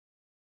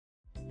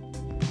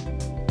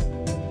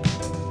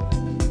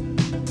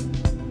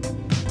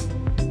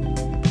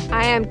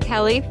I am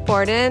Kelly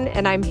Forden,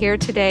 and I'm here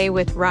today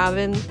with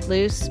Robin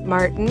Luce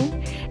Martin,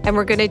 and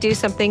we're going to do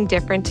something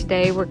different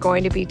today. We're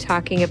going to be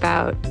talking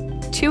about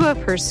two of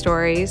her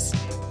stories,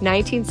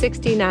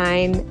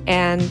 1969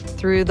 and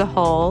Through the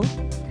Hole,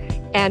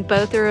 and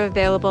both are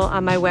available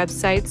on my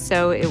website,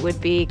 so it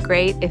would be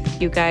great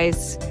if you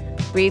guys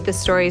read the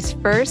stories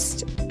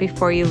first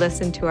before you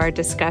listen to our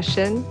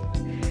discussion.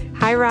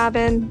 Hi,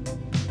 Robin.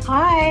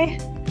 Hi.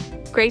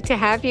 Great to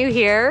have you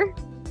here.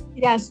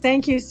 Yes,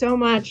 thank you so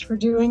much for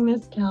doing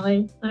this,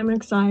 Kelly. I'm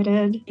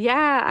excited.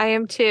 Yeah, I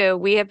am too.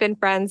 We have been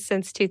friends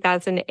since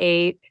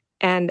 2008,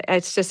 and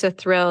it's just a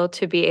thrill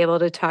to be able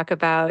to talk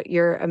about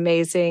your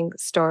amazing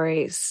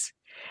stories.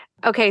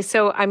 Okay,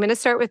 so I'm going to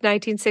start with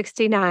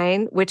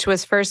 1969, which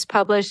was first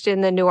published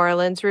in the New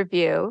Orleans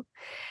Review,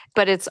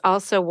 but it's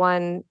also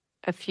won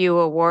a few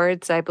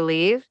awards, I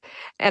believe.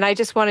 And I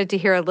just wanted to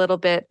hear a little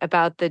bit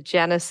about the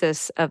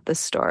genesis of the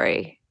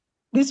story.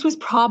 This was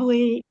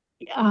probably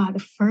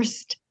the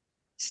first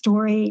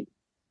story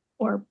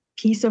or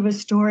piece of a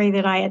story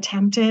that I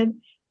attempted.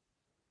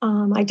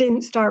 I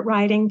didn't start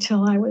writing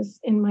till I was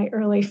in my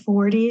early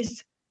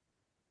 40s.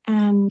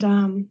 And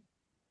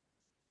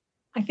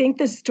I think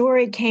the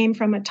story came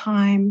from a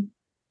time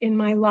in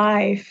my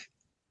life,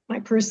 my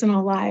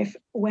personal life,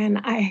 when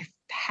I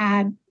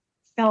had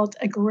felt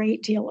a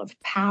great deal of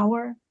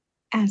power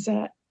as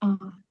a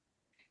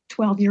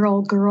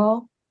 12-year-old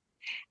girl.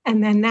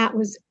 And then that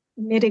was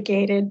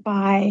mitigated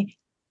by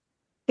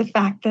the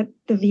fact that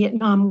the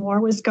Vietnam War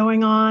was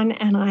going on,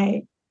 and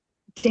I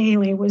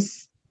daily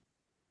was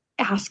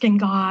asking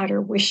God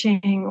or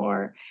wishing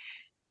or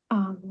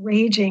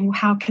raging,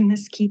 how can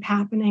this keep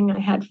happening? I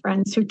had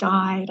friends who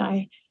died.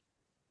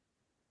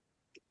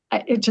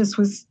 It just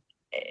was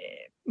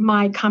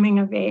my coming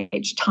of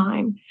age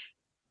time.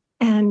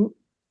 And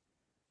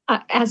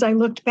as I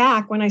looked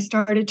back, when I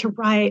started to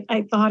write,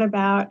 I thought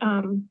about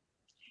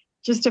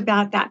just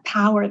about that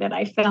power that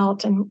I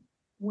felt and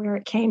where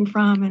it came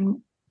from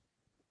and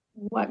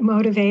what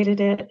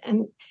motivated it.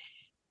 And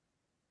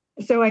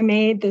so I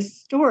made this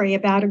story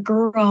about a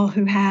girl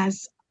who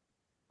has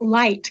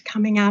light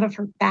coming out of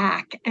her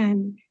back,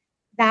 and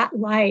that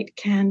light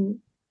can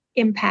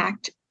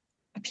impact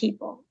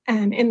people.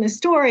 And in the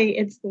story,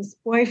 it's this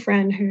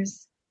boyfriend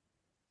who's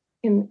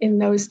in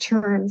those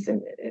terms,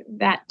 in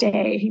that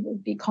day, he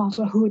would be called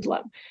a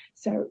hoodlum.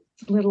 So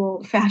it's a little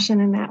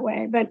old-fashioned in that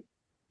way. But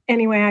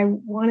anyway, I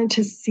wanted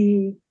to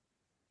see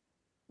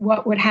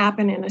what would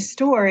happen in a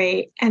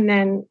story. And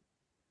then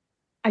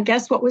I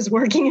guess what was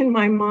working in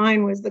my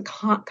mind was the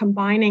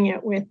combining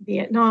it with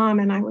Vietnam.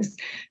 And I was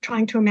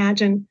trying to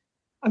imagine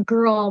a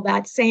girl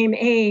that same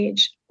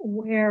age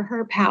where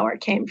her power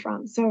came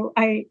from. So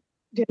I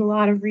did a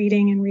lot of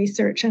reading and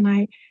research, and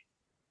I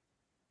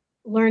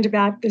learned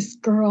about this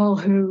girl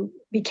who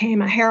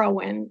became a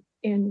heroine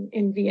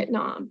in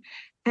Vietnam.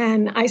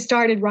 And I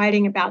started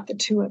writing about the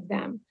two of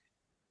them.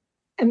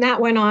 And that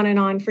went on and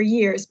on for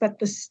years. But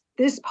this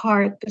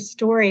part, the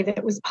story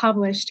that was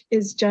published,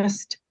 is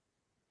just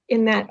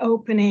in that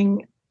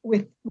opening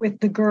with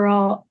the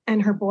girl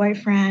and her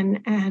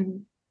boyfriend,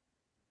 and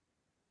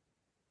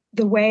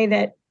the way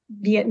that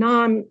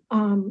Vietnam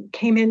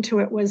came into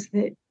it was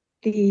that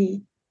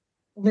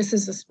this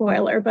is a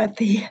spoiler, but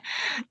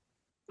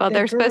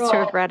they're supposed to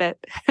have read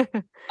it.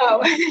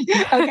 Oh,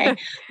 okay.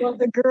 Well,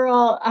 the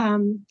girl,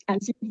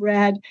 as you've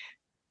read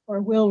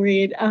or will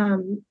read,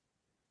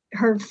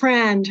 her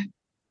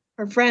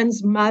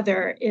friend's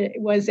mother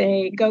was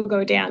a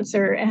go-go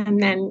dancer,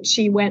 and then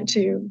she went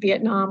to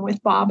Vietnam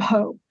with Bob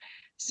Hope.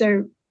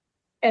 So,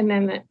 and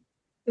then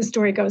the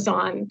story goes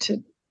on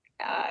to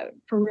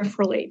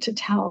peripherally to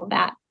tell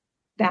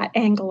that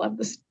angle of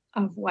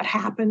what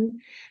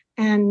happened,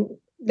 and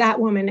that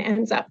woman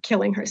ends up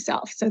killing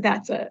herself. So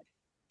that's a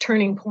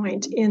turning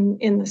point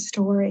in the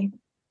story.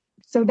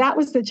 So that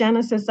was the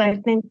genesis. I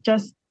think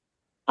just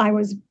I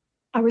was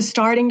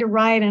starting to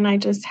write, and I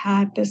just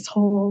had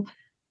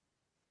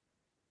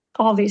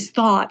all these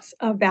thoughts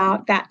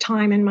about that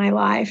time in my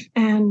life.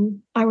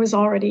 And I was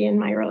already in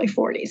my early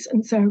 40s.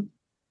 And so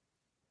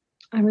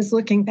I was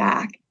looking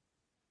back,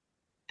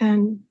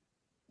 and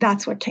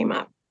that's what came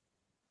up.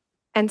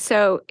 And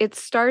so it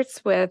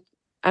starts with,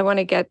 I want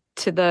to get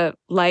to the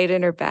light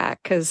in her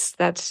back, because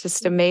that's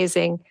just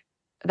amazing,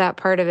 that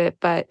part of it.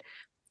 But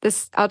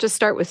I'll just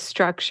start with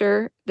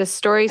structure. The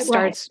story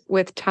starts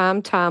with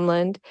Tom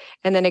Tomland,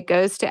 and then it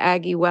goes to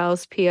Aggie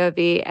Wells'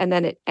 POV, and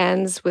then it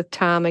ends with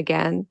Tom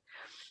again.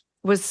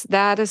 Was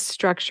that a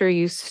structure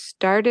you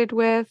started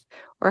with,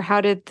 or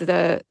how did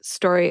the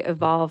story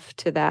evolve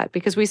to that?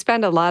 Because we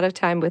spend a lot of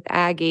time with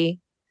Aggie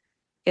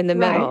in the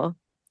middle.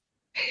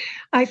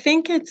 I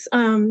think it's,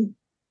 I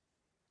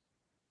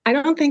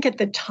don't think at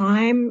the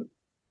time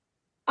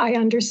I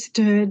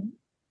understood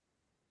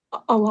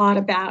a lot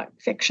about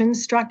fiction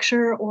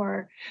structure,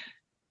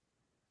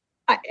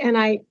 and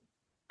I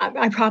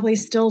probably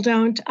still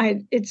don't.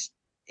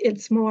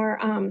 It's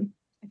more,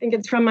 I think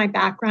it's from my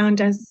background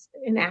as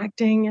in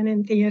acting and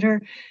in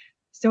theater.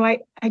 So I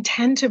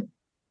tend to,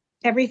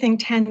 everything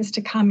tends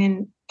to come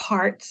in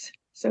parts.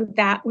 So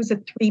that was a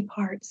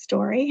 3-part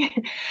story,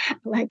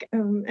 like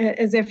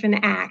as if an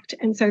act.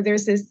 And so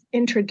there's this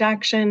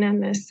introduction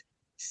and this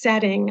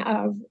setting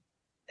of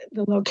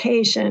the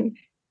location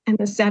and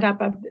the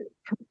setup of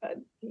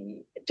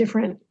the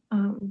different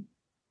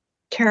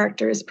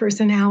characters,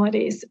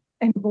 personalities,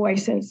 and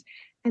voices.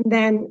 And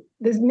then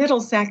this middle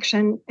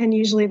section, and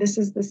usually this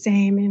is the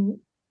same in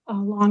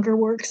longer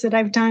works that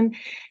I've done,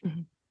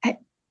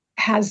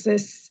 has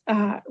this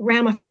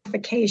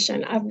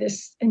ramification of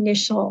this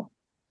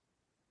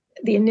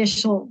the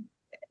initial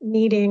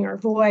meeting or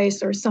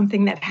voice or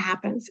something that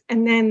happens.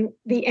 And then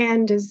the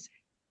end is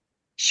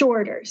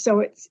shorter.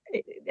 So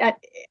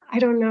I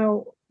don't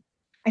know.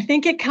 I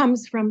think it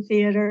comes from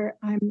theater.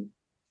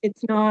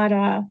 It's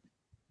not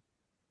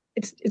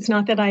it's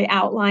not that I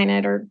outline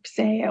it or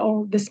say,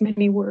 oh, this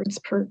many words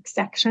per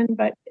section,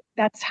 but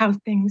that's how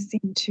things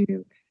seem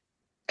to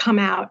come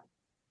out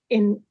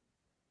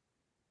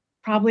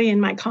probably in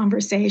my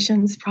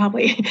conversations,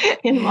 probably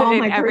in all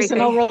my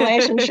personal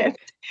relationships.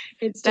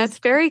 That's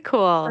very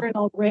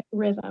cool.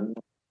 Rhythm.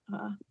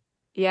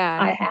 Yeah,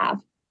 I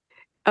have.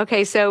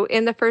 Okay, so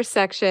in the first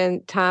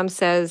section, Tom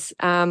says,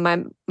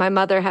 my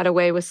mother had a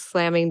way with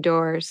slamming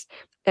doors.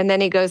 And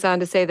then he goes on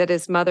to say that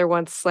his mother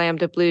once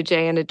slammed a blue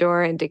jay in a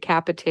door and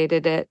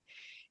decapitated it.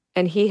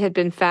 And he had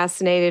been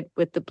fascinated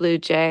with the blue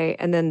jay.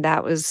 And then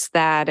that was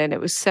that. And it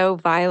was so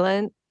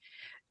violent.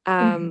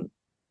 And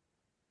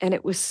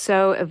it was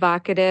so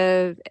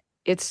evocative.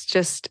 It's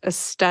just a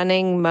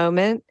stunning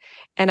moment.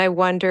 And I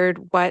wondered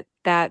what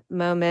that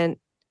moment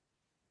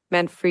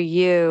meant for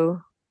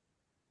you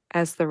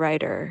as the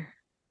writer.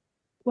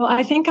 Well,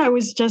 I think I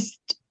was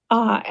just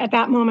at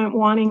that moment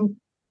wanting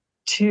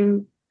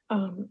to,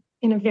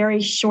 in a very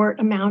short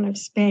amount of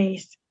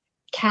space,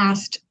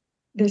 cast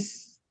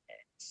this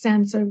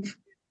sense of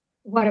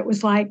what it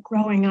was like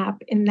growing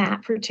up in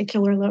that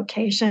particular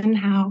location,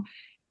 how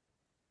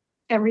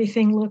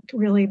everything looked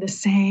really the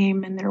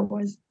same, and there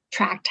was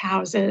tract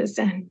houses,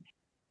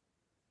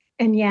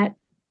 and yet,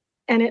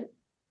 and it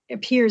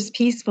appears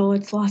peaceful.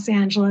 It's Los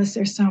Angeles.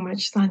 There's so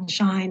much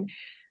sunshine,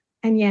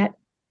 and yet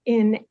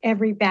in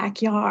every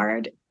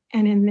backyard,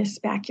 and in this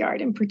backyard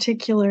in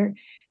particular,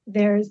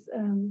 there's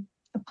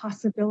a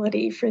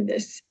possibility for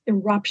this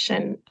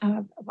eruption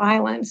of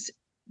violence.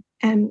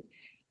 And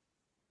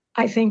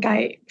I think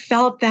I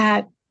felt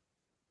that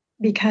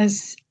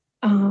because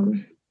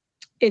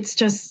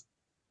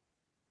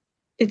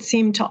it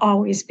seemed to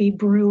always be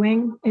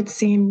brewing. It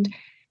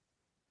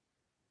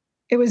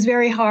was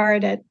very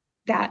hard at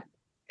that,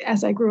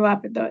 as I grew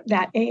up at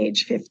that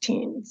age,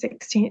 15,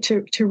 16,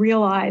 to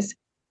realize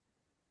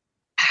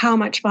how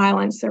much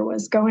violence there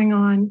was going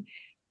on.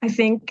 I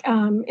think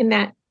in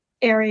that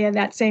area,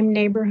 that same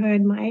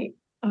neighborhood, my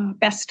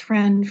best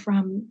friend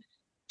from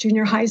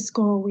junior high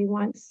school, we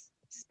once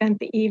spent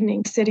the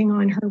evening sitting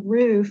on her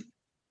roof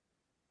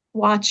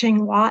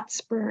watching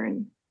Watts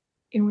burn.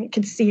 And we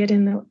could see it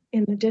in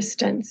the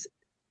distance.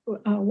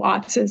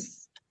 Watts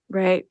is,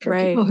 right, for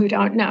people who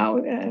don't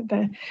know,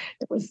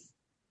 it was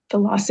the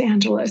Los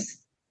Angeles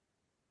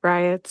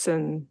riots.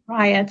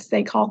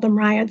 They called them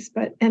riots,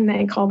 and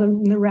they called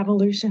them the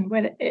revolution.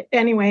 But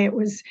anyway, it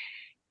was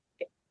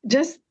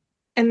just,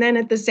 and then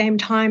at the same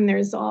time,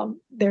 there's all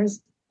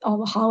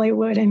the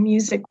Hollywood and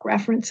music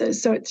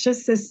references. So it's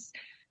just this,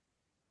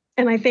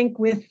 and I think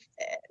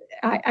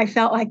I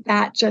felt like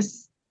that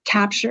just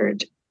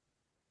captured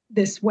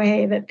this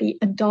way that the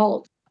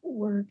adults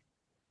were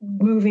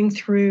moving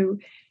through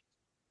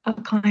a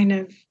kind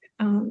of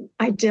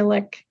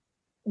idyllic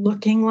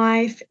looking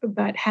life,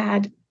 but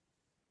had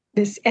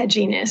this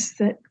edginess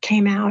that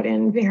came out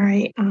in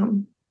very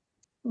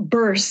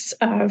bursts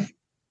of,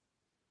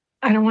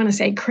 I don't want to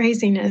say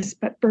craziness,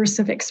 but bursts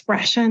of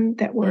expression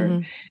that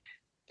were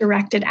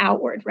directed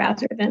outward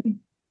rather than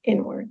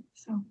inward.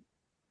 So,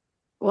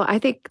 well, I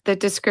think the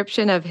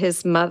description of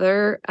his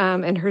mother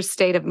and her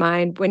state of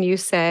mind, when you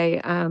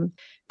say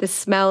the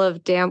smell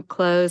of damp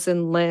clothes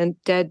and lint,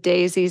 dead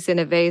daisies in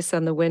a vase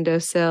on the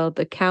windowsill,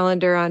 the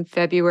calendar on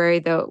February,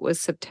 though it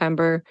was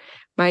September,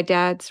 my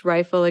dad's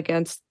rifle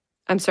against,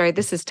 I'm sorry,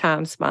 this is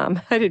Tom's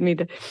mom. I didn't mean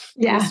to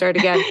start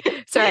again.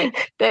 Sorry,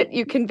 that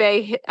you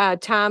convey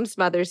Tom's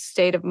mother's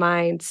state of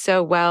mind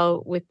so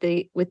well with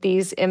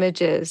these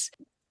images.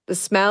 The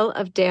smell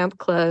of damp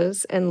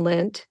clothes and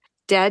lint,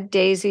 dead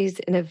daisies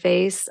in a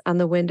vase on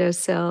the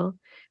windowsill,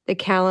 the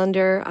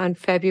calendar on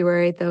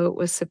February, though it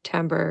was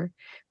September,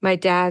 my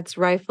dad's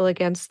rifle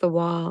against the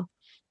wall,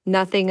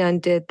 nothing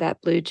undid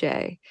that blue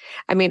jay.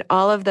 I mean,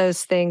 all of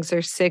those things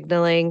are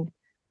signaling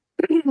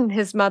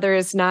his mother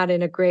is not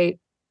in a great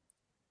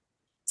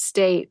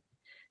state.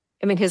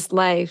 I mean, his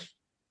life,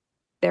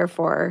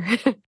 therefore,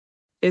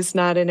 is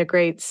not in a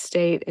great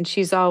state. And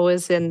she's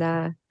always in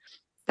the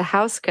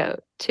house coat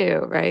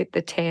too, right?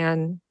 The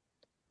tan.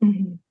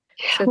 Mm-hmm.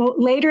 So, well,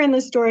 later in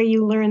the story,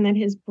 you learn that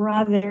his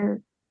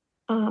brother,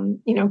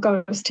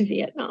 goes to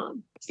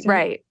Vietnam. So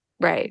right.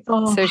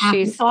 So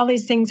all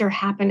these things are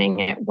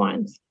happening at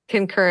once.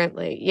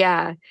 Concurrently,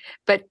 yeah.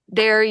 But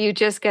there you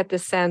just get the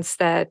sense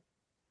that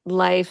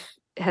life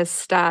has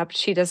stopped.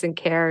 She doesn't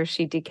care.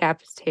 She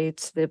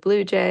decapitates the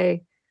blue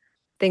jay.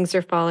 Things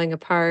are falling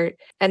apart.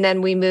 And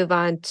then we move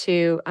on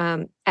to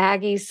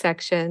Aggie's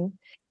section.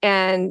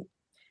 And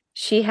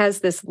she has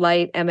this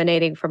light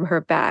emanating from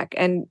her back.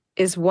 And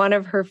is one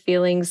of her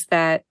feelings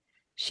that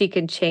she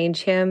can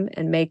change him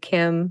and make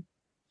him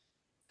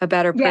a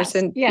better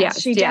person?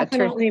 Yes, she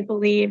definitely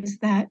believes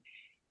that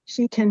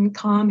she can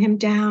calm him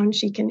down.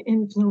 She can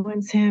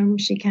influence him.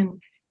 She can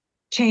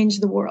change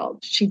the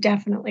world. She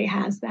definitely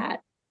has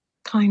that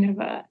kind of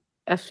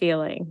a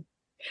feeling.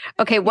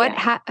 Okay,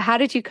 how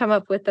did you come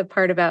up with the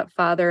part about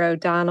Father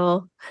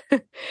O'Donnell?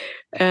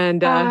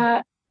 And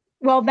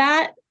well,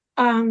 that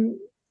was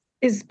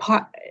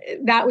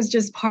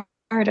just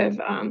part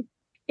of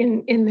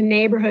in the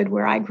neighborhood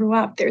where I grew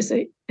up. There's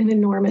an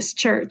enormous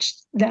church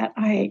that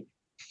I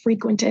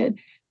frequented,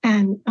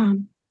 and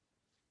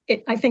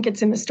I think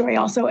it's in the story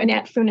also.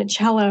 Annette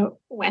Funicello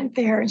went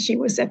there, and she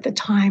was at the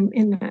time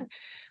in the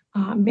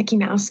Mickey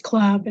Mouse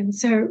Club, and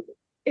so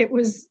it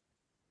was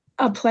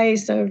a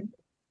place of,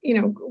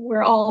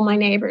 where all my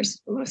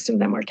neighbors, most of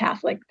them were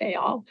Catholic, they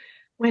all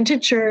went to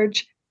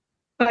church,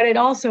 but it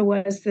also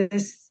was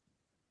this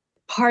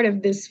part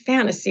of this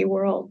fantasy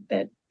world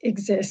that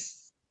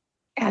exists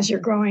as you're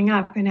growing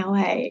up in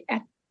LA,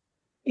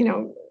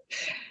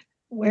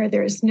 where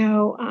there's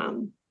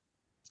no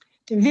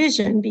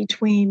division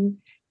between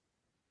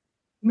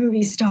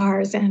movie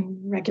stars and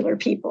regular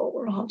people.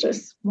 We're all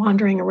just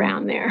wandering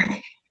around there.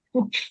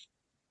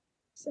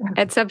 So.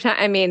 And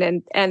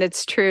sometimes, and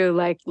it's true,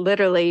 like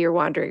literally you're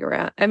wandering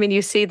around.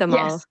 You see them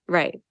all,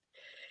 right.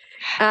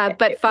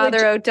 But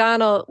Father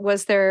O'Donnell,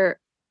 was there,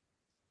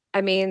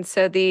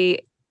 so the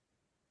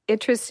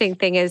interesting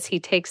thing is he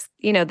takes,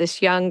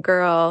 this young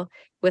girl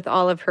with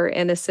all of her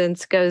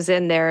innocence, goes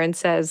in there and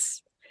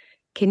says,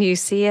 can you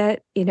see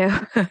it?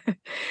 Yes,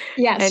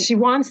 and she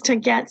wants to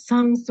get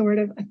some sort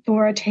of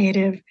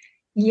authoritative,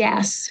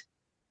 yes,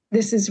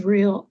 this is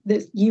real,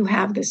 this, you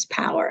have this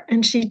power.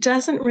 And she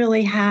doesn't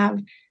really have,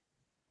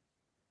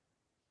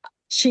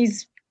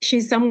 she's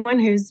someone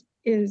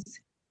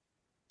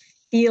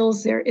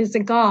feels there is a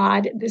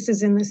God. This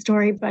is in the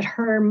story, but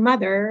her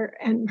mother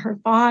and her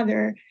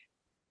father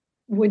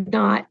would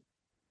not,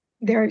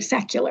 they're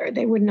secular.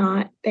 They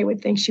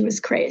would think she was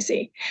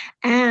crazy.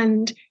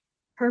 And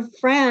her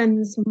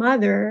friend's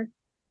mother,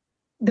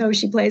 though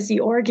she plays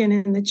the organ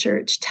in the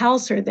church,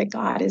 tells her that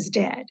God is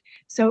dead.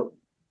 So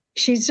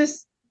she's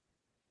just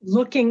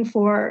looking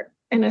for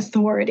an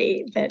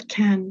authority that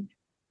can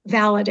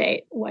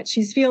validate what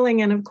she's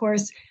feeling. And of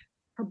course,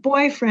 her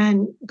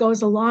boyfriend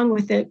goes along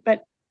with it,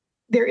 but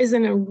there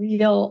isn't a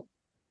real,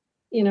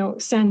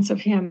 sense of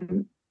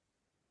him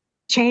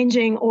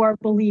changing or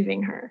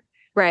believing her.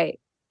 Right.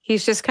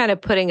 He's just kind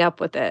of putting up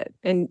with it,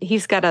 and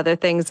he's got other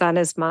things on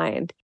his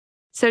mind.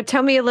 So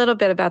tell me a little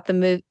bit about the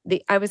movie.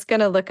 I was going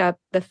to look up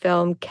the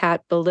film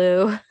Cat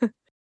Ballou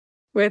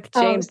with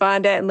Jane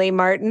Fonda and Lee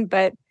Martin,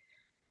 but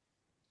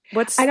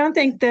I don't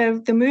think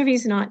the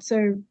movie's not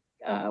so,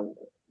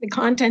 the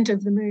content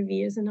of the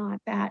movie is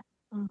not that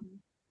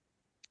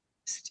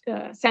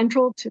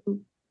central to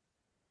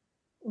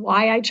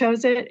why I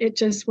chose it. It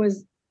just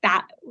was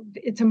that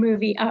it's a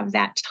movie of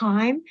that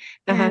time.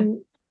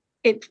 And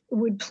it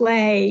would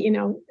play,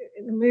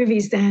 the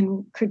movies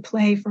then could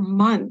play for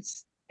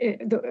months.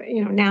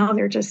 Now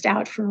they're just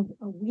out for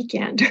a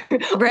weekend,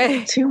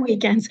 right? 2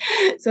 weekends.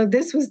 So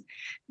this was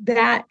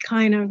that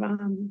kind of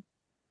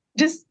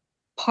just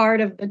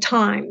part of the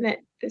time that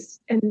this,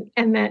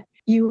 and that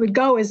you would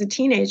go as a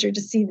teenager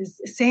to see this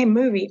same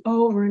movie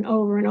over and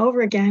over and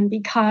over again,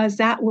 because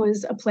that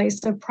was a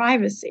place of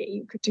privacy.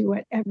 You could do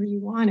whatever you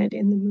wanted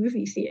in the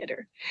movie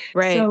theater.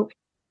 Right. So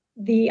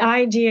the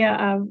idea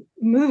of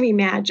movie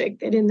magic,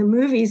 that in the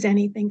movies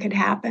anything could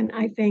happen,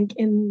 I think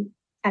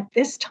at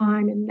this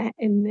time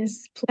in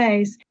this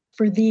place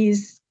for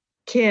these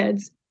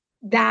kids,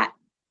 that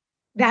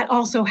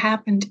also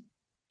happened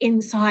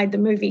inside the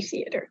movie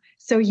theater.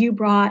 So you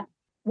brought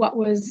what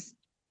was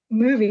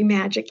movie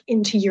magic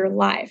into your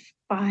life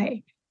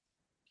by,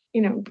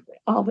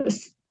 all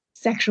this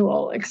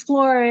sexual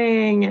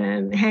exploring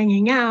and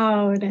hanging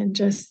out and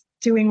just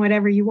doing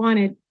whatever you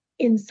wanted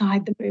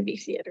inside the movie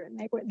theater. And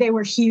they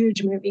were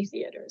huge movie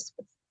theaters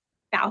with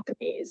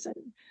balconies, and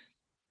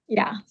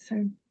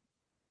so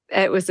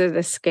it was an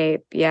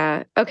escape.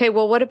 Yeah. Okay.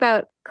 Well, what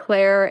about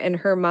Claire and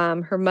her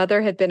mom? Her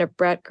mother had been a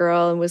Brett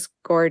girl and was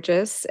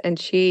gorgeous, and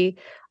she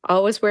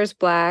always wears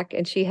black,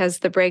 and she has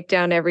the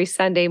breakdown every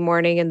Sunday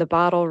morning in the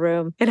bottle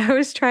room. And I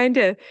was trying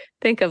to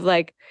think of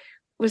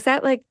was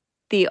that like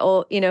the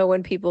old,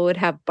 when people would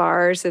have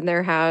bars in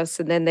their house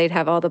and then they'd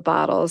have all the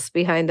bottles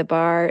behind the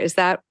bar? Is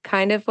that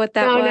kind of what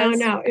that was?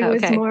 No. It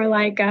was more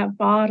like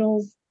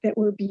bottles that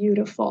were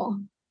beautiful.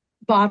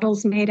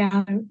 Bottles made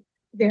out of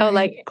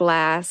like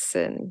glass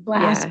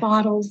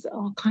bottles,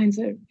 all kinds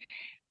of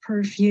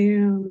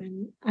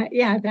perfume,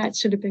 and that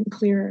should have been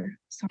clearer.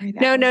 Sorry.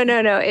 No.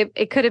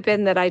 It could have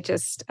been that I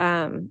just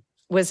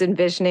was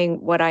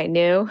envisioning what I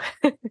knew.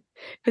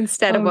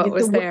 instead of Oh, what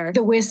was there.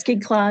 the whiskey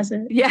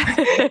closet. Yeah.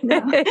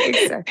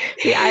 The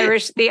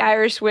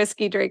Irish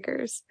whiskey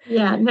drinkers.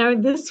 Yeah, no,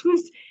 this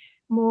was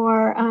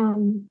more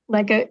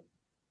like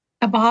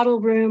a bottle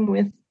room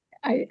with,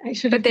 I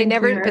should have been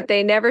clear. But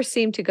they never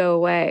seem to go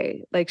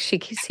away. Like she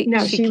she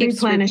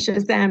keeps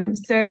replenishes them.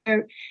 So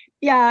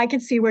yeah, I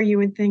could see where you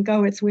would think,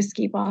 oh, it's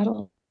whiskey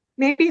bottle.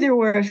 Maybe there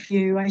were a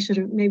few. I should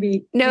have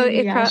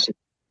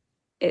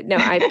no,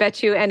 I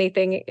bet you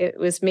anything it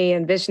was me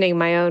envisioning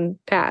my own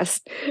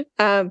past.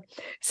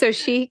 So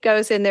she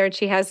goes in there and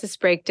she has this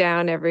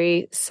breakdown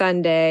every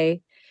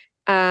Sunday.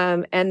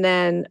 And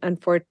then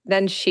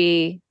then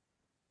she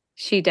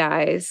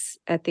dies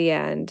at the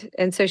end.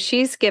 And so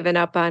she's given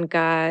up on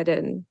God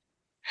and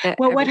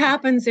well, what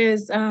happens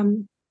is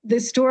the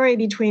story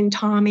between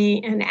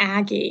Tommy and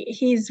Aggie,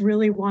 he's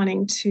really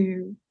wanting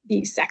to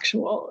be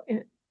sexual,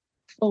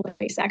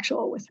 fully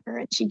sexual with her,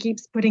 and she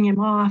keeps putting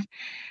him off.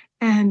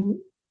 And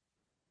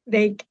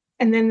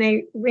then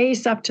they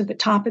race up to the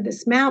top of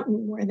this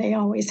mountain where they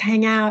always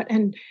hang out.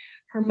 And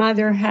her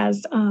mother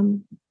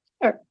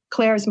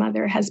Claire's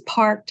mother has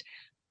parked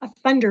a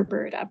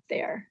Thunderbird up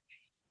there.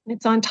 And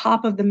it's on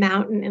top of the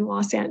mountain in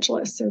Los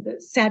Angeles. So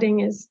the setting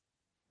is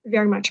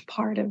very much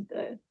part of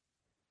the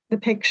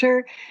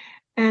picture.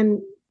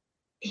 And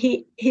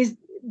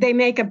they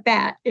make a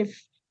bet,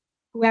 if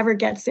whoever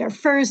gets there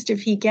first,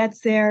 if he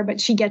gets there,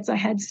 but she gets a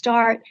head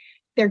start,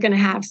 they're going to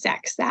have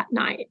sex that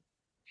night.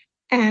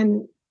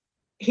 And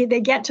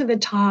they get to the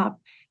top,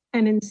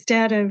 and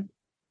instead of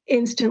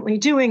instantly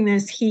doing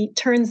this, he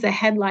turns the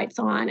headlights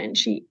on and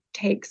she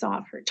takes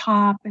off her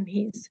top and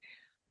he's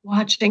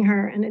watching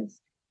her. And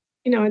it's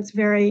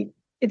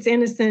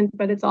innocent,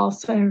 but it's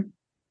also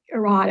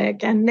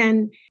erotic. And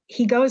then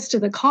he goes to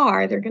the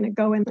car, they're going to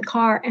go in the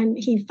car, and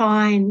he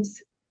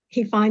finds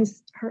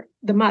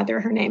the mother,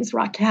 her name's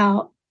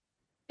Raquel,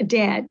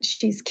 dead.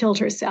 She's killed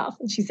herself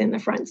and she's in the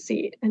front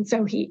seat. And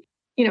so he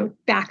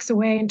backs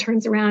away and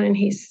turns around, and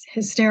he's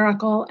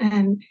hysterical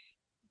and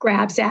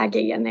grabs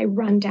Aggie, and they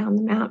run down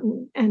the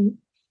mountain. And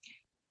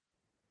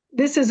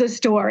this is a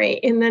story.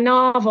 In the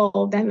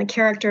novel, then the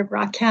character of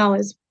Raquel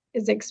is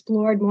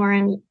explored more,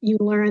 and you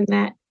learn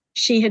that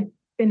she had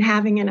been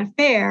having an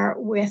affair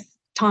with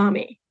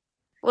Tommy.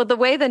 Well, the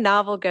way the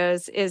novel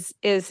goes is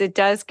it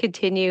does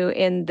continue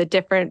in the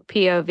different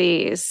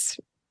POVs,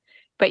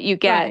 but you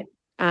get,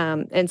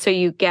 right. And so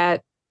you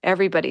get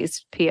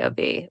everybody's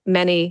POV.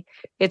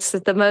 It's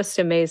the most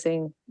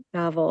amazing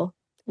novel,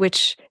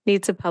 which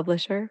needs a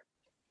publisher.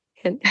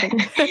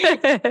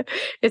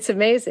 It's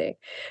amazing.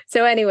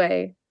 So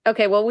anyway,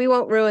 okay, well, we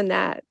won't ruin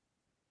that,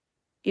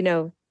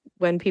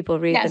 when people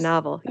read the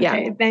novel.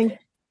 Okay, yeah. Thanks.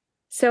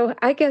 So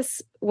I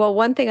guess,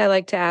 one thing I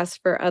like to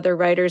ask for other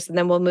writers, and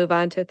then we'll move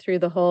on to Through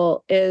the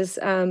Hole, is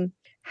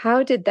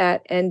how did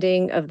that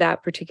ending of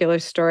that particular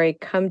story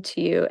come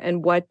to you,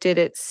 and what did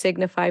it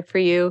signify for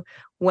you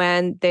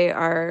when they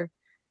are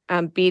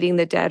beating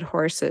the dead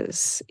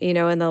horses,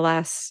 in the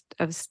last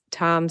of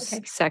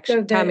Tommy's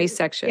section?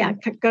 Yeah,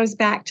 it goes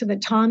back to the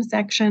Tom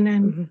section,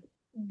 and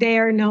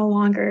they're no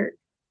longer,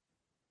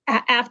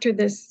 after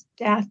this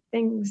death,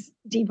 things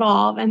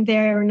devolve, and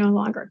they're no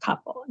longer a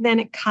couple. And then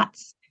it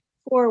cuts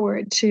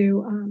forward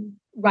to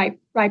right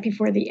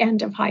before the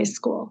end of high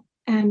school.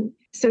 And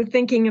so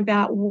thinking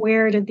about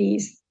where did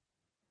these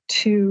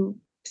two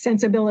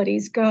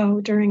sensibilities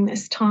go during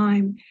this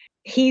time,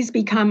 he's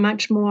become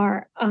much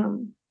more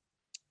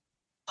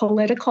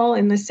political,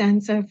 in the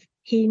sense of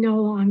he no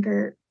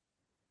longer,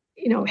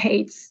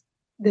 hates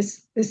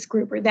this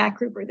group or that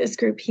group or this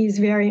group. He's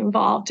very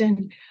involved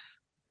in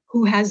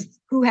who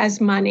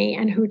has money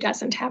and who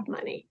doesn't have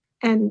money.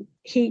 And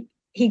he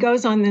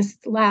goes on this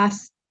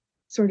last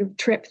sort of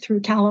trip through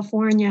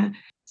California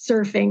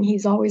surfing.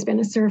 He's always been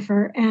a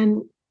surfer,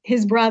 and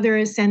his brother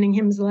is sending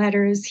him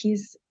letters.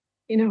 He's,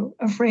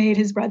 afraid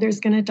his brother's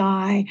going to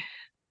die,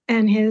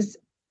 and he's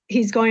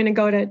going to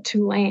go to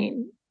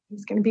Tulane.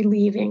 He's going to be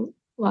leaving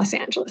Los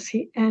Angeles.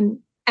 And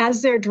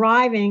as they're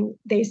driving,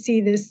 they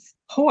see this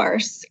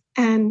horse,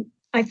 and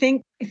I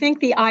think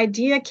the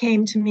idea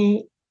came to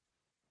me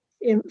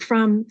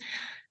from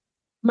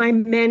my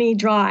many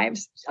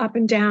drives up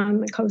and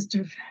down the coast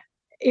of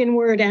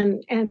inward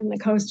and the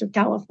coast of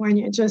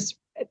California, just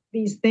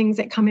these things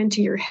that come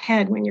into your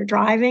head when you're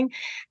driving.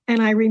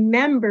 And I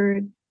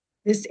remembered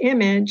this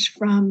image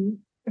from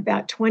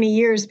about 20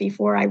 years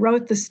before I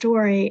wrote the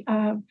story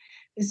of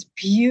this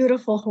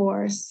beautiful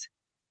horse.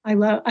 I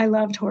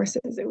loved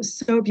horses. It was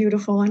so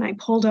beautiful. And I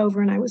pulled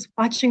over and I was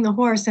watching the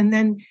horse, and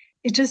then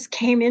it just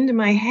came into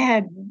my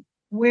head,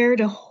 where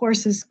do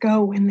horses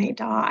go when they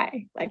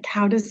die? Like,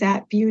 how does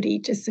that beauty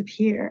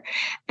disappear?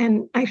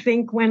 And I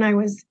think when I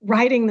was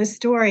writing the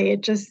story,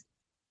 it just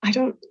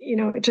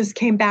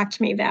came back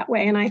to me that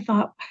way. And I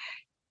thought,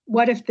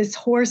 what if this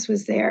horse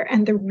was there?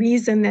 And the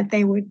reason that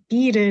they would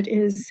beat it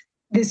is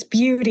this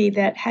beauty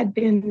that had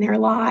been their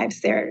lives,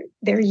 their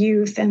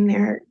youth and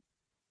their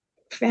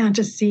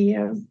fantasy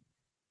of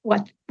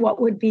what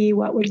would be,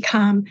 what would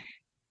come,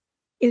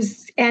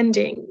 is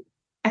ending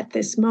at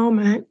this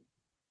moment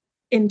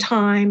in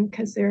time,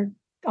 because they're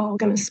all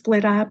going to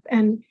split up,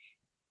 and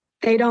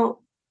they don't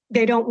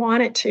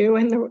want it to,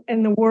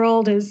 and the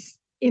world is,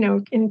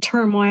 in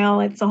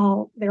turmoil.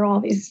 There are all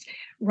these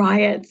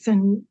riots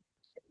and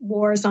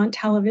wars on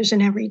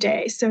television every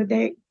day. So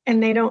they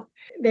don't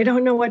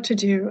know what to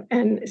do.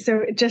 And so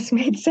it just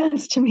made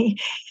sense to me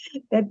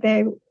that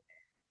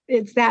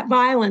it's that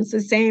violence,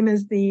 the same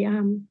as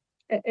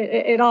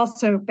it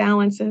also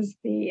balances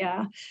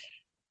the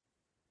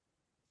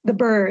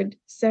bird.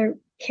 So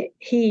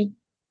he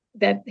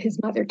that his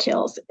mother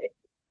kills,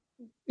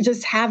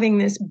 just having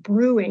this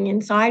brewing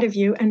inside of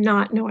you and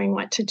not knowing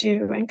what to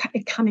do, and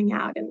coming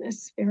out in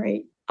this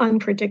very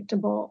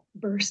unpredictable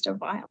burst of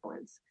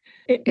violence.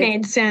 It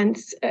made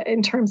sense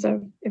in terms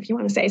of, if you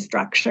want to say,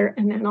 structure,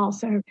 and then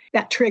also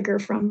that trigger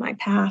from my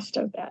past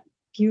of that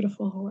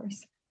beautiful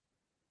horse.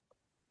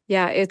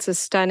 Yeah, it's a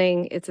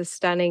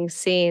stunning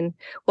scene.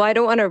 Well, I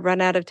don't want to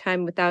run out of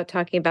time without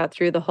talking about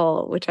Through the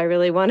Hole, which I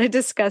really want to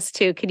discuss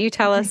too. Can you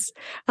tell us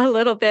a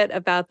little bit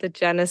about the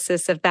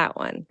genesis of that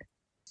one?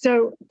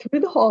 So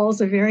Through the Hole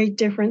is a very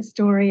different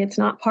story. It's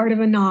not part of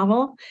a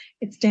novel.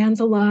 It stands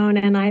alone.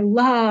 And I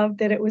love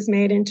that it was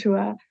made into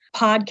a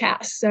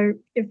podcast. So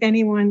if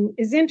anyone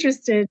is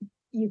interested,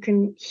 you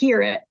can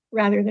hear it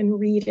rather than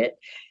read it.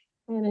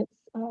 And it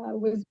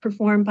was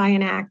performed by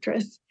an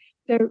actress.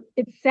 So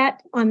it's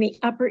set on the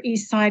Upper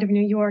East Side of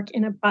New York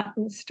in a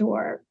button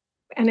store.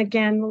 And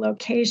again, the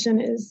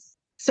location is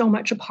so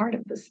much a part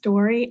of the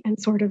story,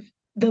 and sort of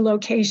the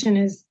location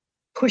is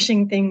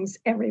pushing things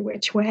every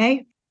which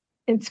way.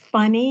 It's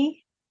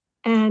funny,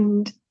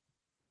 and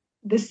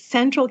the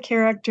central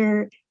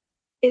character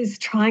is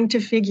trying to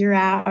figure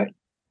out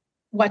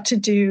what to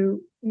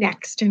do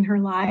next in her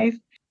life.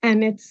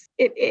 And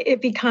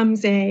it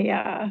becomes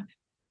a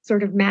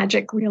sort of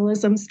magic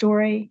realism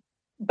story,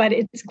 but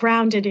it's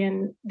grounded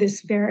in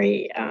this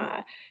very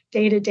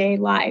day-to-day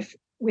life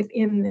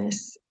within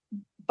this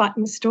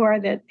button store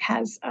that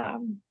has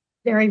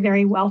very,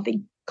 very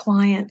wealthy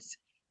clients.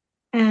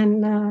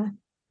 And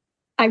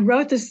I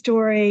wrote the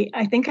story,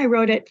 I think I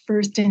wrote it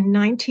first in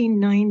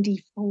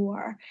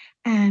 1994,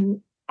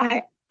 and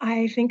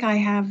I think I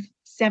have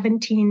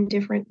 17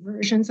 different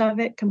versions of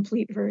it,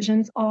 complete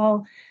versions. I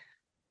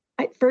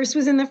first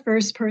was in the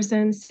first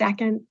person,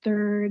 second,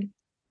 third,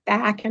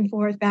 back and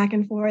forth.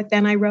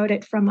 Then I wrote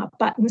it from a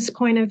button's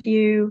point of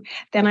view.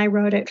 Then I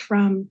wrote it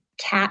from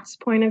Cat's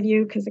point of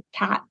view, because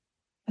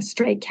a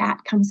stray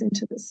cat comes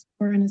into the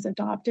store and is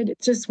adopted. It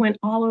just went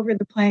all over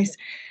the place.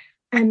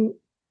 And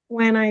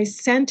when I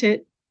sent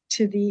it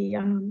to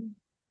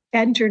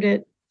entered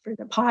it for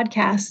the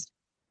podcast,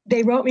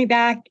 they wrote me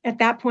back. At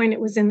that point, it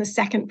was in the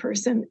second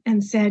person,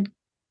 and said,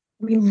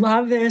 "We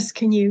love this.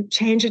 Can you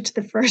change it to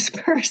the first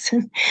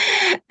person?"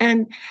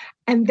 And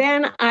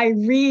then I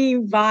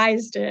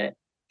revised it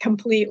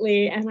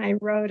completely, and I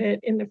wrote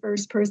it in the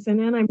first person.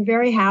 And I'm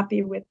very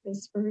happy with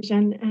this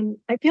version. And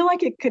I feel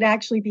like it could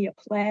actually be a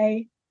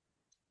play.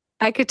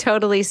 I could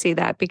totally see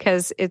that,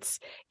 because it's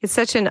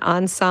such an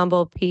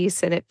ensemble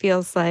piece, and it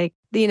feels like,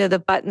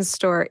 the button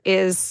store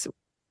is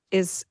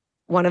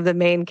one of the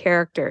main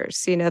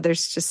characters.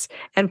 There's just,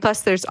 and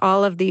plus there's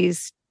all of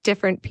these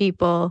different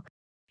people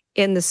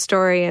in the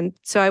story. And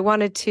so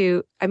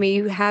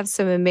you have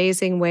some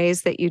amazing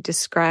ways that you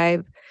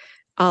describe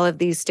all of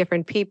these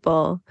different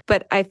people,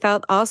 but I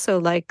felt also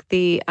like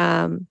the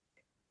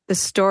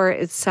store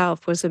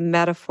itself was a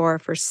metaphor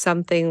for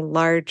something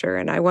larger.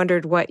 And I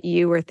wondered what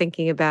you were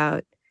thinking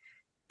about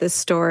the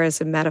store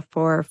as a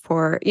metaphor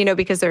for,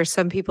 because there are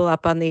some people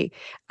up on the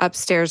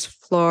upstairs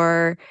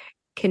floor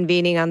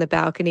convening on the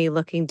balcony,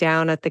 looking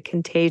down at the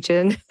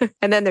contagion.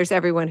 And then there's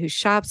everyone who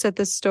shops at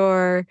the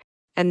store.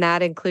 And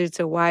that includes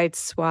a wide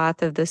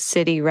swath of the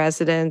city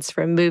residents,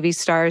 from movie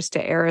stars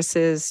to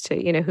heiresses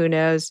to, who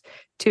knows,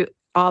 to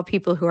all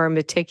people who are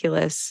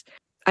meticulous.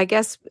 I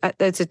guess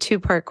that's a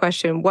two-part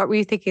question. What were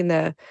you thinking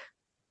the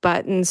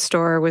button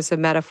store was a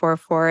metaphor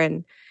for?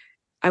 And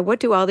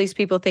what do all these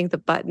people think the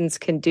buttons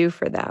can do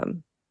for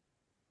them?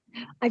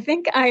 I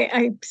think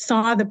I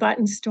saw the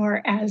button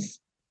store as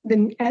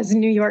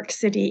New York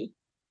City,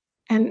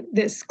 and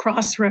this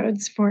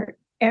crossroads for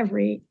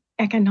every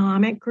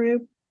economic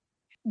group.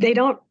 They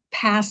don't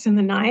pass in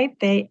the night.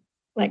 They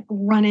like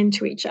run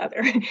into each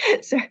other.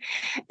 So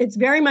it's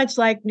very much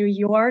like New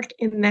York,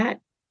 in that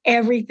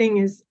everything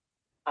is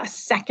a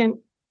second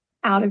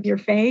out of your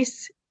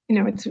face.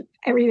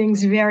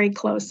 Everything's very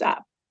close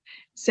up.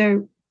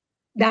 So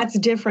that's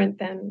different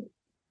than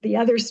the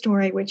other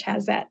story, which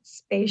has that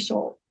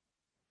spatial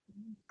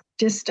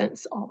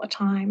distance all the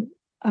time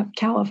of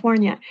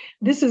California.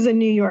 This is a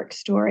New York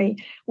story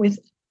with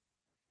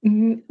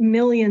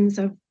millions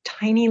of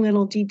tiny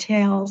little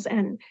details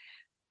and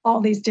all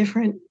these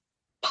different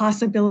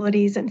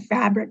possibilities and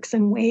fabrics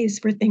and ways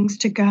for things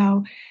to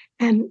go.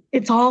 And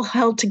it's all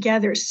held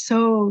together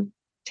so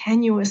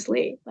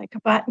tenuously, like a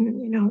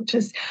button,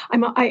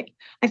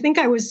 I think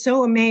I was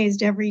so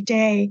amazed every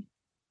day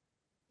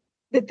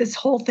that this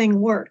whole thing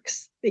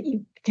works, that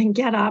you can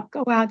get up,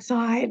 go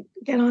outside,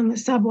 get on the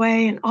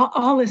subway, and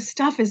all this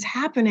stuff is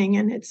happening,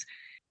 and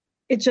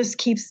it just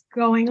keeps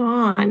going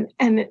on.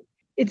 And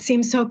it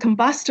seems so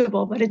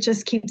combustible, but it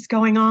just keeps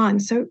going on.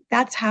 So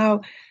that's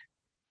how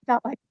I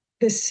felt like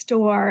this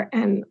store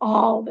and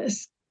all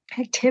this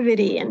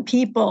activity and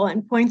people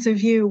and points of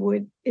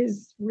view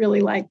is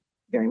really like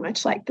very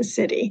much like the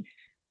city.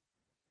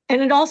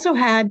 And it also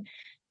had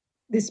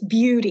this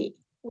beauty,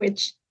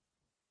 which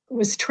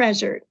was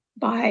treasured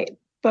by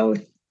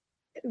both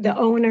the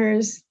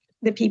owners,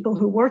 the people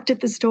who worked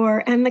at the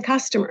store, and the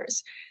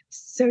customers.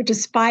 So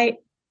despite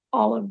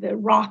all of the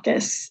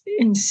raucous,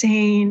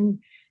 insane,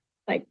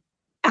 like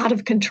out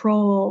of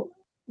control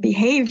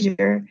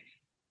behavior,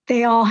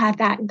 they all had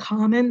that in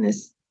common,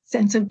 this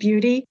sense of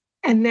beauty,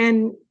 and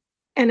then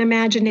an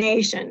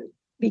imagination,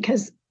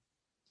 because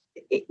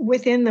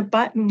within the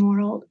button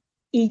world,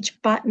 each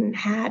button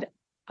had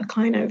a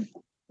kind of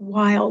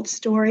wild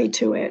story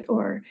to it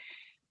or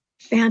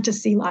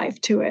fantasy life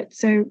to it.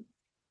 So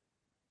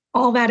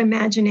all that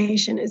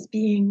imagination is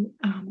being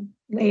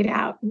laid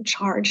out and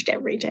charged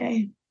every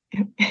day.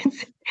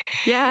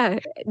 Yeah,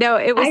 no,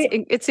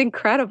 it's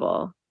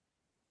incredible.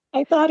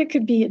 I thought it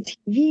could be a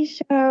TV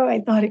show. I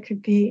thought it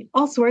could be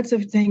all sorts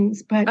of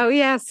things, but oh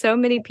yeah, so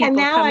many people and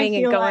now coming I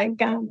feel and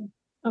going. Like,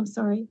 I'm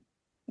sorry.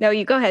 No,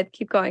 you go ahead.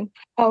 Keep going.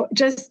 Oh,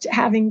 just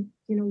having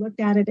looked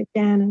at it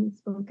again and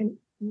spoken,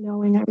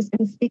 knowing I was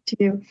going to speak to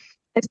you,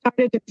 I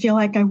started to feel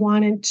like I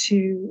wanted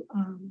to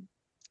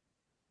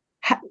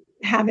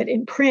have it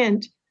in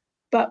print,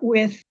 but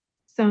with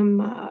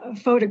some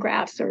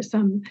photographs or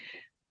some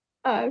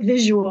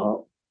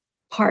visual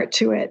part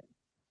to it,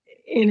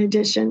 in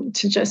addition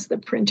to just the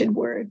printed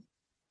word.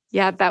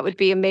 Yeah, that would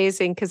be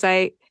amazing because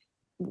I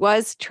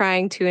was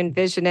trying to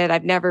envision it.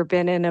 I've never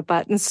been in a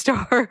button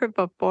store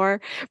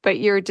before, but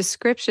your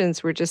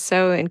descriptions were just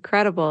so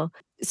incredible.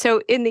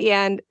 So in the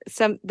end,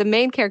 the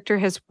main character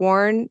has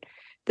worn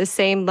the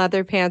same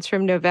leather pants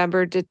from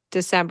November to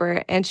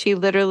December, and she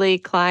literally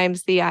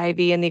climbs the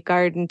ivy in the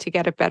garden to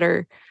get a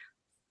better,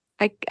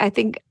 I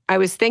think I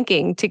was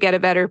thinking to get a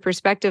better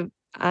perspective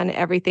on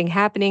everything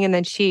happening. And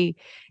then she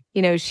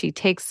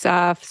takes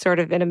off sort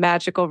of in a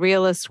magical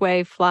realist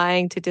way,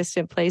 flying to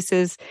distant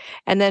places.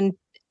 And then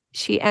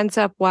she ends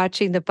up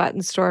watching the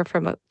button store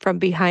from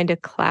behind a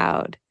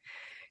cloud.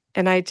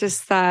 And I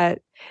just thought,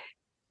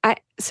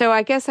 so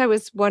I guess I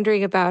was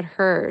wondering about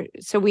her.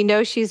 So we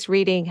know she's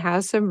reading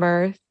House of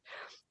Mirth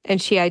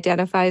and she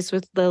identifies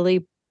with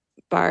Lily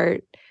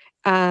Bart.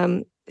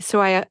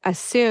 So I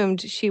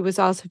assumed she was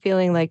also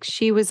feeling like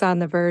she was on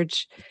the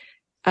verge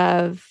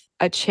of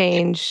a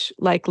change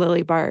like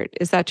Lily Bart.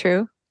 Is that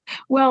true?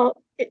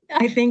 Well,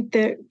 I think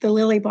the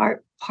Lily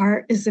Bart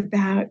part is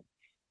about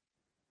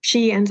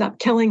she ends up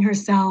killing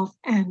herself,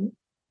 and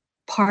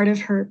part of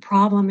her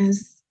problem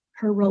is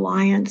her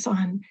reliance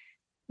on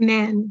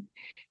men.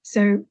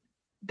 So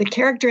the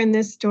character in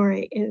this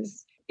story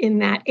is in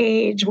that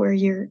age where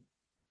you're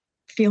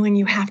feeling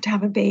you have to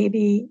have a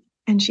baby,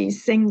 and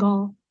she's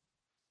single,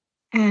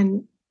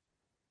 and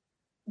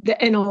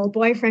an old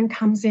boyfriend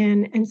comes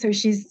in, and so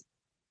she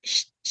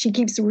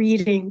keeps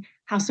reading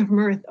House of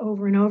Mirth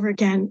over and over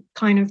again,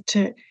 kind of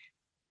to,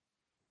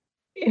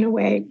 in a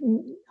way,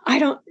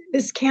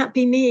 this can't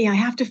be me. I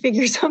have to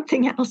figure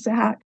something else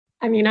out.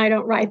 I mean, I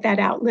don't write that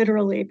out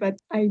literally, but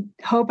I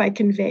hope I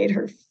conveyed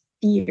her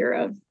fear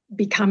of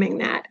becoming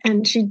that.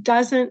 And she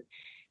doesn't,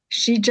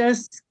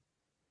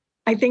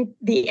 I think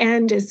the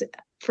end is,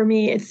 for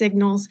me, it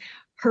signals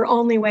her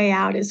only way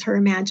out is her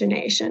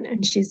imagination.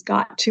 And she's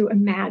got to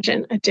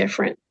imagine a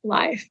different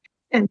life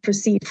and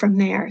proceed from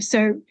there.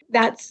 So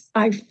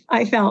I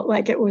felt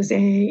like it was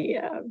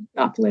a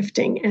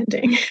uplifting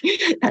ending.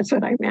 That's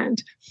what I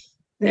meant.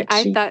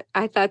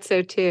 I thought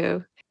so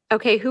too.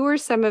 Okay, who are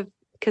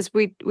because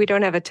we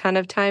don't have a ton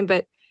of time,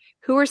 but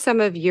who are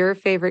some of your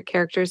favorite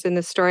characters in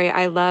the story?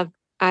 I love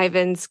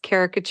Ivan's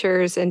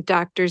caricatures, and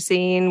Dr.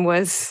 Zine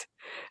was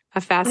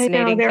a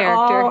fascinating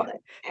character.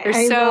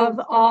 I love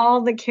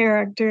all the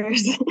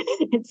characters.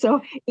 And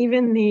so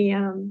even the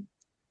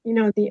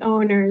the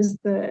owners,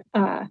 the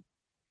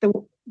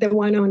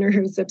one owner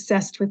who's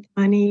obsessed with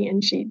money,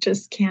 and she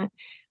just can't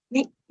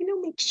make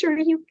sure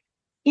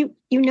you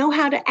know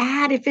how to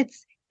add. If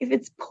it's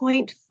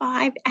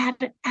 0.5, add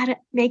it,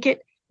 make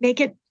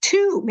it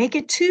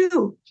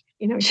 2.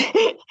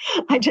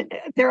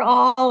 They're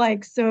all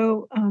like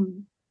so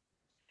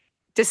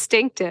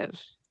distinctive,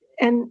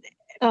 and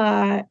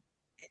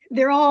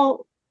they're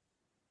all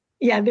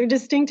they're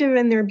distinctive,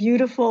 and they're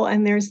beautiful,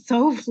 and they're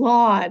so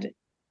flawed.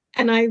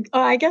 And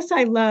I guess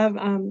I love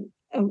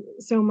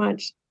so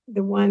much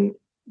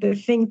the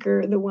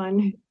thinker, the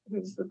one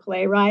who's the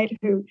playwright,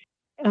 who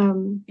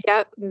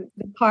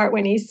the part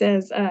when he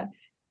says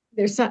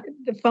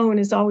the phone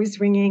is always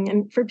ringing.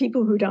 And for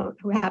people who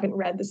haven't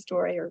read the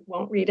story or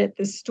won't read it,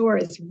 the store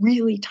is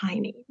really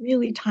tiny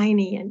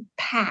and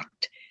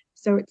packed.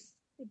 So it's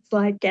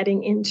like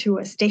getting into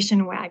a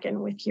station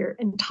wagon with your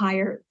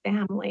entire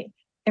family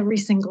every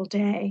single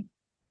day,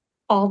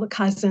 all the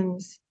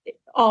cousins,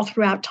 all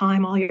throughout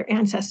time, all your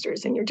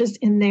ancestors, and you're just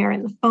in there,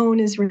 and the phone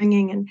is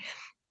ringing, and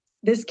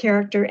this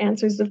character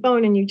answers the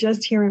phone, and you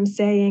just hear him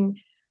saying,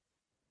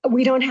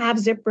 "We don't have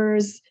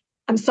zippers.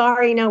 I'm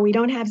sorry, no, we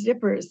don't have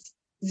zippers.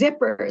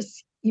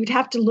 Zippers. You'd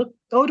have to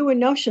go to a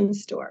notion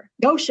store.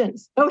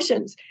 Notions.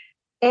 Notions.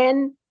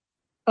 Notions.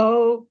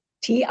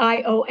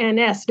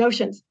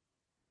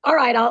 All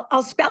right,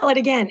 I'll spell it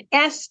again.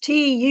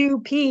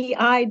 STUPID,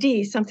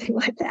 something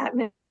like that.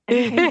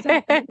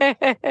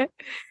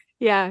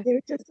 Yeah. It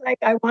was just like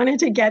I wanted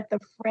to get the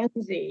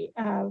frenzy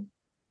of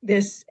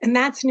this, and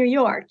that's New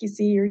York. You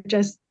see, you're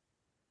just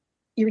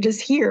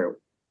here,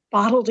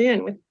 bottled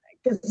in with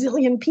a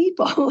gazillion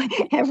people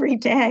every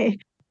day.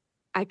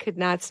 I could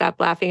not stop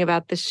laughing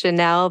about the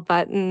Chanel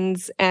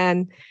buttons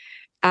and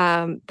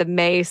the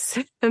mace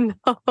and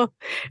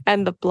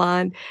the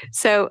blonde.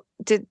 So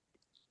did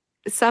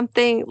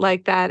something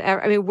like that,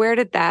 I mean, where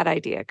did that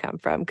idea come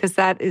from? Because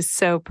that is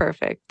so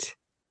perfect.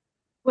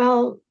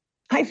 Well,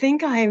 I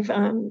think I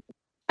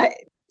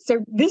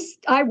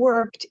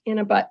worked in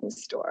a button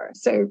store.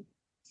 So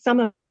some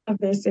of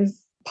this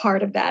is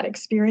part of that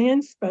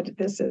experience, but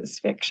this is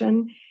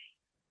fiction.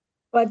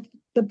 But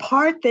the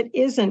part that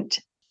isn't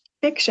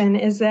fiction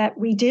is that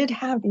we did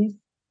have these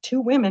two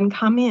women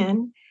come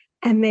in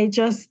and they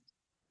just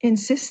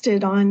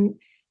insisted on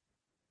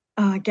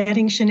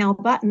getting Chanel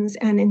buttons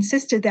and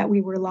insisted that we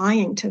were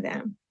lying to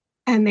them.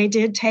 And they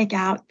did take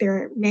out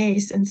their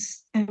mace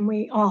and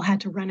we all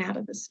had to run out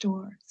of the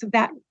store. So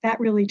that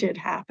really did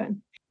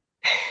happen.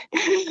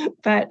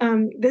 But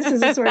this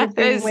is a sort of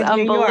thing with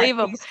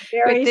unbelievable. New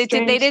York.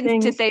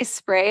 Did they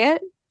spray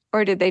it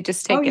or did they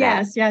just take it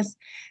out? Yes.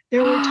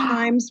 There were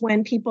times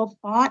when people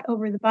fought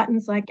over the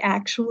buttons, like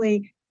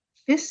actually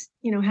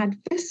had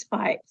fist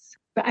fights.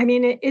 But I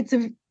mean, it's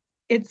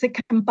a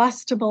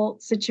combustible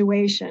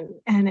situation,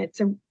 and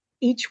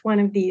each one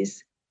of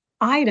these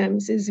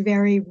items is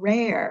very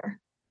rare.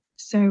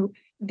 So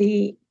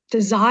the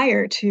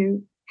desire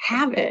to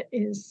have it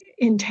is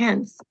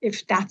intense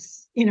if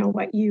that's,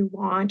 what you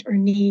want or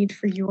need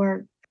for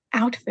your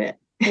outfit.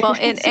 Well,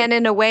 and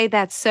in a way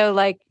that's so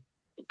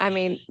I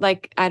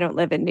don't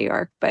live in New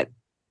York, but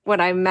what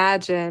I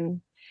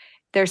imagine,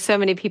 there's so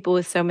many people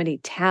with so many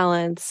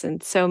talents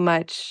and so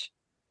much,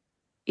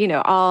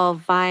 all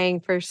vying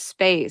for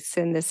space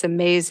in this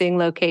amazing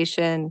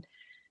location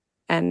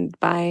and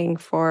vying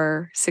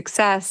for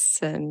success.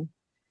 And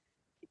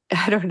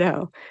I don't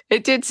know,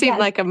 it did seem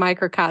like a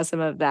microcosm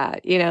of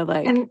that,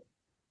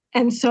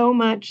 and so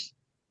much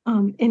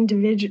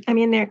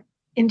their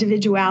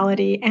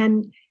individuality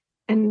and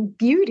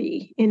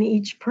beauty in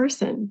each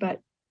person.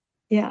 But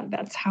yeah,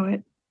 that's how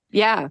it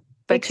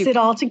mix it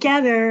all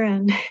together,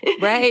 and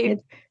right.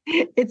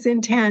 it's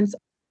intense,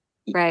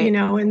 right?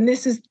 And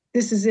this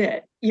is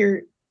it.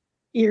 You're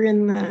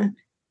in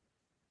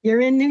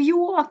New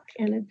York,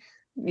 and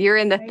you're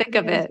in the thick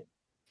of it.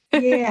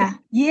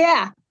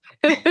 Yeah.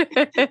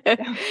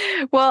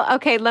 Well,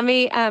 okay. Let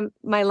me.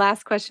 My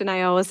last question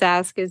I always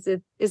ask is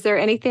there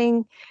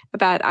anything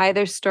about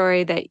either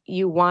story that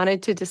you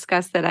wanted to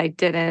discuss that I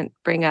didn't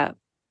bring up?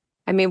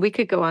 I mean, we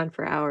could go on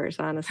for hours,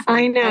 honestly.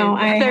 I know.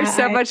 There's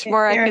so much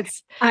more I could.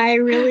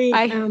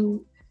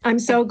 I'm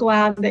so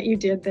glad that you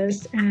did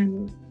this,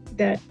 and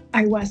that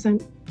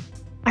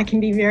I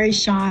can be very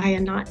shy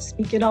and not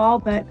speak at all,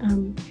 but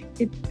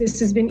this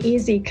has been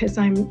easy because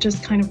I'm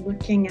just kind of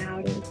looking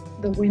out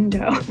of the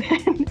window.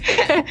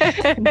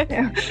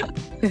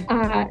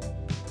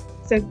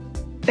 So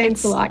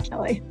thanks a lot,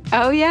 Kelly.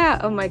 Oh, yeah.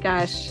 Oh, my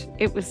gosh.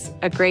 It was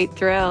a great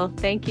thrill.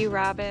 Thank you,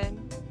 Robin.